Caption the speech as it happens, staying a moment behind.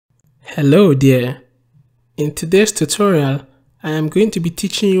Hello there. In today's tutorial, I am going to be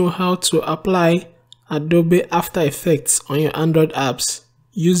teaching you how to apply Adobe After Effects on your Android apps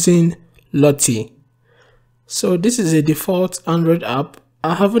using Lottie. So this is a default Android app.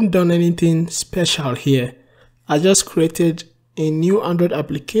 I haven't done anything special here. I just created a new Android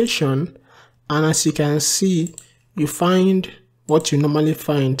application, and as you can see, you find what you normally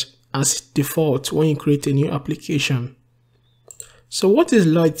find as default when you create a new application. So what is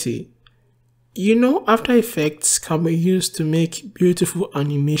Lottie? You know, After Effects can be used to make beautiful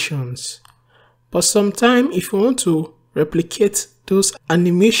animations, but sometimes if you want to replicate those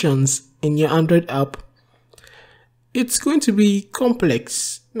animations in your Android app, it's going to be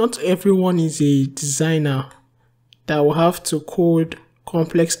complex. Not everyone is a designer that will have to code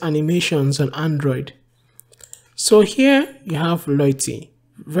complex animations on Android. So here you have Lottie,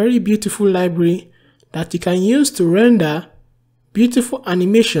 very beautiful library that you can use to render beautiful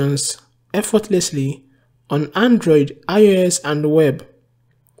animations effortlessly on Android, iOS, and the web.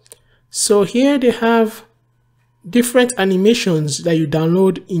 So here they have different animations that you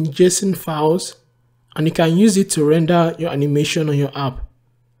download in JSON files, and you can use it to render your animation on your app.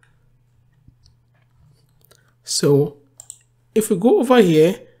 So if we go over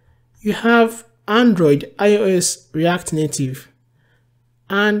here, you have Android, iOS, React Native,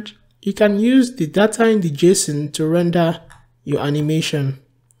 and you can use the data in the JSON to render your animation.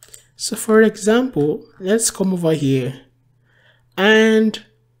 So for example, let's come over here and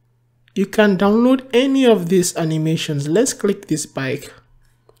you can download any of these animations. Let's click this bike.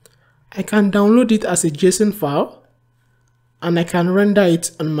 I can download it as a JSON file and I can render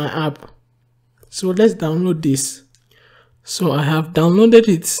it on my app. So let's download this. So I have downloaded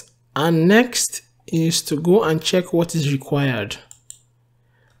it, and next is to go and check what is required.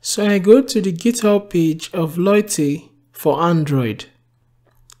 So I go to the GitHub page of Lottie for Android.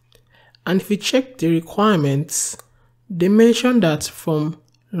 And if you check the requirements, they mention that from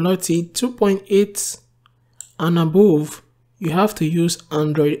Lottie 2.8 and above, you have to use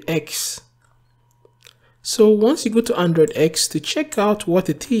Android X. So once you go to Android X to check out what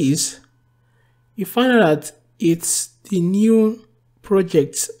it is, you find out that it's the new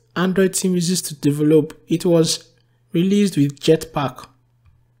project Android team uses to develop. It was released with Jetpack.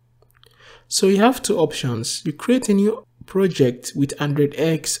 So you have two options. You create a new project with Android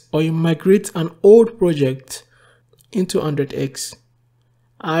X, or you migrate an old project into Android X.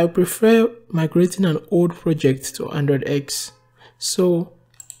 I prefer migrating an old project to Android X. So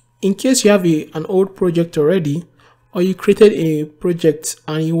in case you have an old project already, or you created a project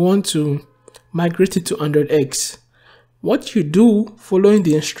and you want to migrate it to Android X, what you do following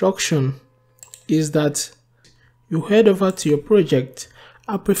the instruction is that you head over to your project.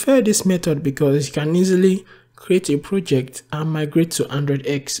 I prefer this method because you can easily create a project and migrate to Android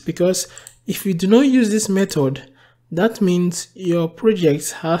X, because if you do not use this method, that means your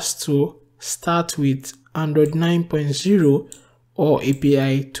project has to start with Android 9.0 or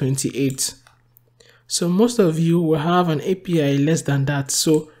API 28. So most of you will have an API less than that.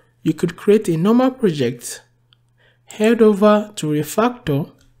 So you could create a normal project, head over to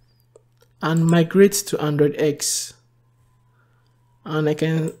Refactor, and migrate to Android X. And I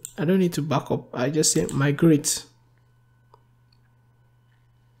don't need to back up. I just say migrate.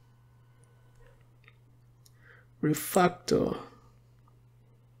 Refactor.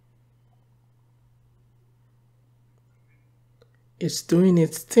 It's doing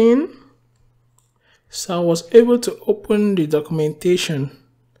its thing. So I was able to open the documentation.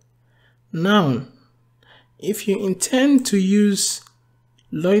 Now, if you intend to use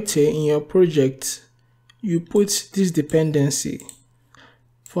Lottie in your project, you put this dependency.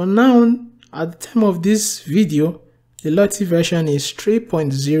 For now, at the time of this video, the Lottie version is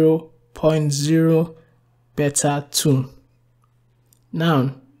 3.0.0 beta 2.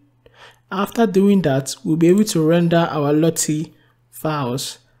 Now, after doing that, we'll be able to render our Lottie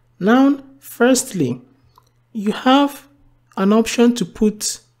files. Now, firstly, you have an option to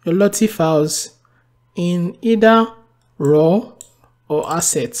put your Lottie files in either raw or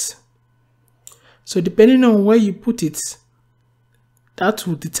assets. So depending on where you put it, that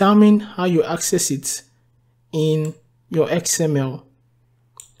will determine how you access it in your XML.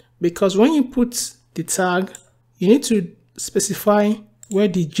 Because when you put the tag, you need to specify where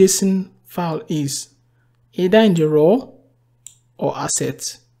the JSON file is, either in the raw or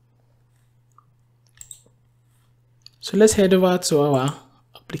asset. So let's head over to our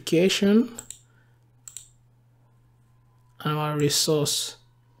application and our resource.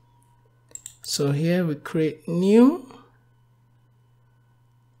 So here we create new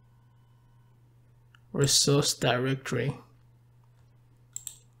resource directory.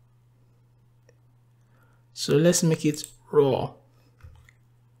 So let's make it raw.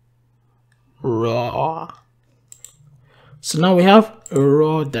 Raw. So now we have a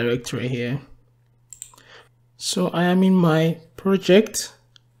raw directory here. So I am in my project.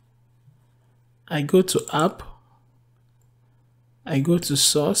 I go to app. I go to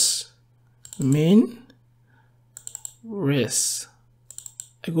source, main, res.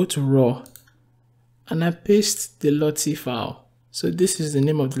 I go to raw and I paste the Lottie file. So this is the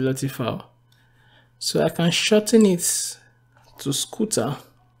name of the Lottie file. So I can shorten it to Scooter,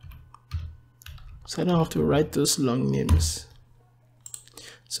 so I don't have to write those long names.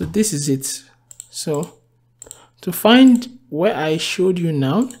 So this is it. So to find where I showed you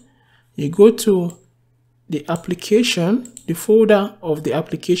now, you go to the application, the folder of the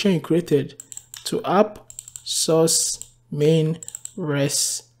application you created, to app, source, main,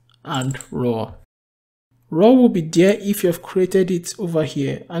 res, and raw. Raw will be there if you have created it over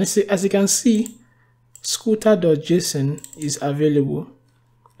here. And as you can see, scooter.json is available.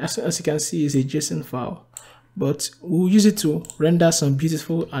 As you can see, it's a JSON file, but we'll use it to render some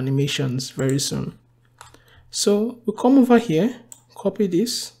beautiful animations very soon. So we'll come over here, copy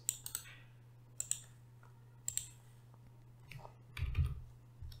this,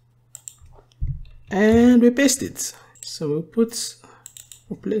 and we paste it. So we'll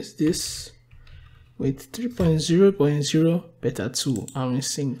replace this with 3.0.0 beta 2 and we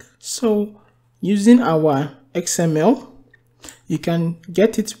sync. So using our XML, you can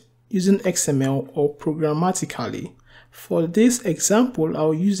get it using XML or programmatically. For this example,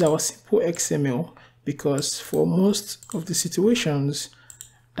 I'll use our simple XML because for most of the situations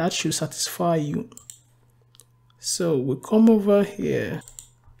that should satisfy you. So we come over here,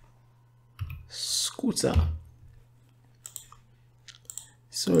 Scooter.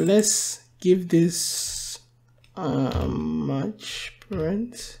 So let's give this match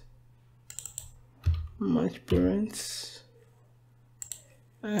parent,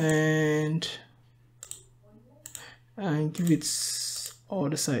 and give it all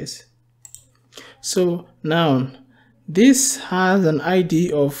the size. So now this has an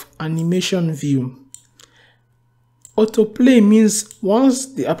ID of animation view. Autoplay means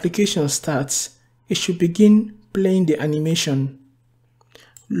once the application starts, it should begin playing the animation.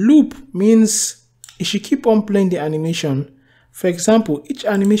 Loop means it should keep on playing the animation. For example, each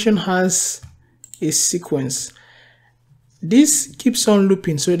animation has a sequence. This keeps on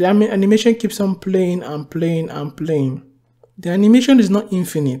looping, so the animation keeps on playing and playing and playing. The animation is not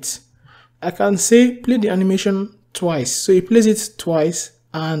infinite. I can say play the animation twice, so it plays it twice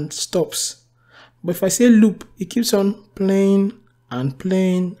and stops. But if I say loop, it keeps on playing and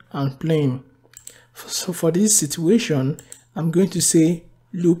playing and playing. So for this situation, I'm going to say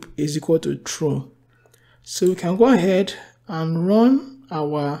loop is equal to true. So we can go ahead and run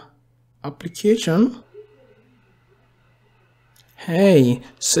our application. Hey,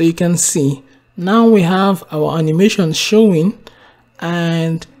 so you can see now we have our animation showing,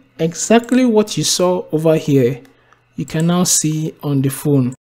 and exactly what you saw over here you can now see on the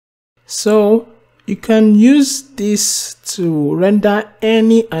phone. So you can use this to render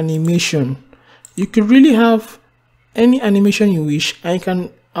any animation. You could really have any animation you wish, and you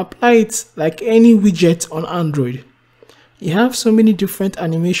can apply it like any widget on Android. You have so many different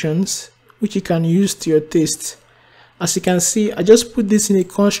animations which you can use to your taste. As you can see, I just put this in a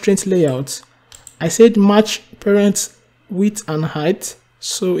constraint layout. I said match parent width and height,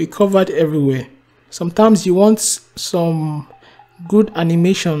 so it covered everywhere. Sometimes you want some good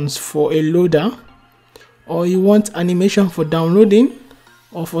animations for a loader, or you want animation for downloading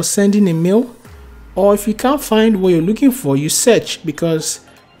or for sending a mail, or if you can't find what you're looking for, you search, because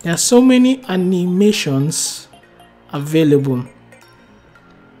there are so many animations available.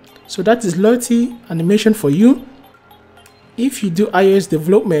 So that is Lottie animation for you. If you do iOS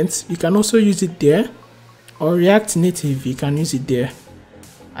development, you can also use it there, or React Native, you can use it there.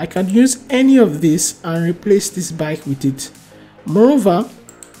 I can use any of this and replace this bike with it. Moreover,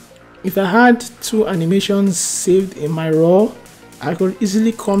 if I had two animations saved in my raw, I could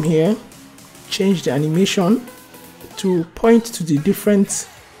easily come here, change the animation to point to the different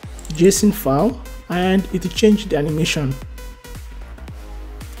JSON file, and it will change the animation.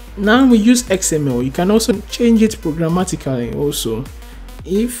 Now we use XML. You can also change it programmatically also.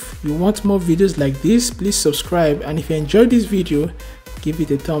 If you want more videos like this, please subscribe, and if you enjoyed this video, give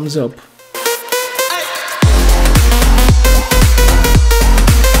it a thumbs up.